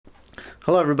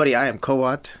Hello everybody, I am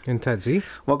Kowat. And Tedzi.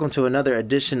 Welcome to another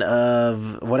edition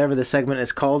of whatever the segment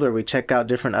is called, where we check out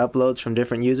different uploads from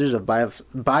different users of Bias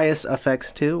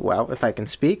FX2. Wow, if I can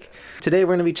speak. Today we're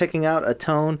going to be checking out a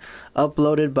tone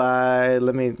uploaded by,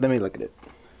 let me look at it.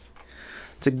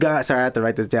 It's a guy, sorry I have to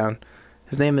write this down.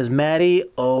 His name is Matty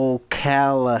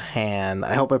O'Callahan.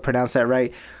 I hope I pronounced that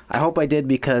right. I hope I did,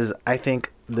 because I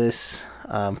think this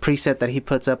preset that he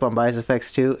puts up on Bias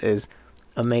FX2 is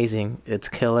amazing. It's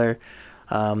killer.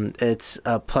 It's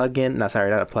a plugin, not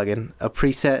a plugin, a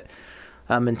preset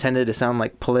intended to sound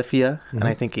like Polyphia, and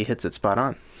I think he hits it spot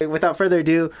on. Without further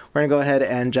ado, we're going to go ahead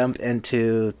and jump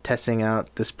into testing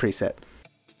out this preset.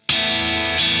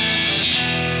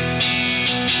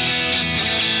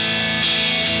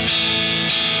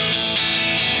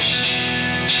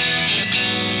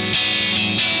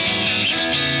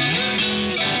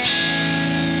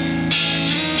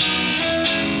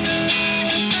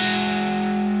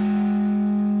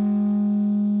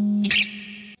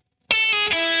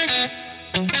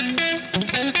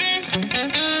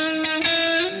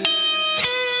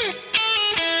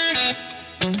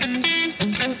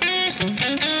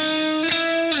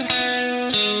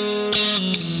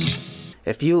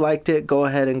 If you liked it, go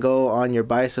ahead and go on your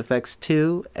Bias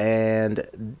FX2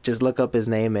 and just look up his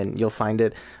name and you'll find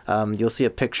it. You'll see a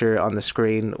picture on the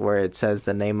screen where it says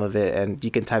the name of it, and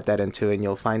you can type that into it and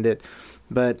you'll find it.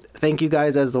 But thank you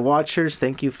guys as the watchers.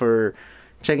 Thank you for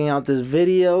checking out this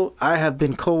video. I have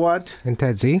been Kowat. And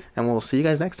Tedzi. And we'll see you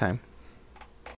guys next time.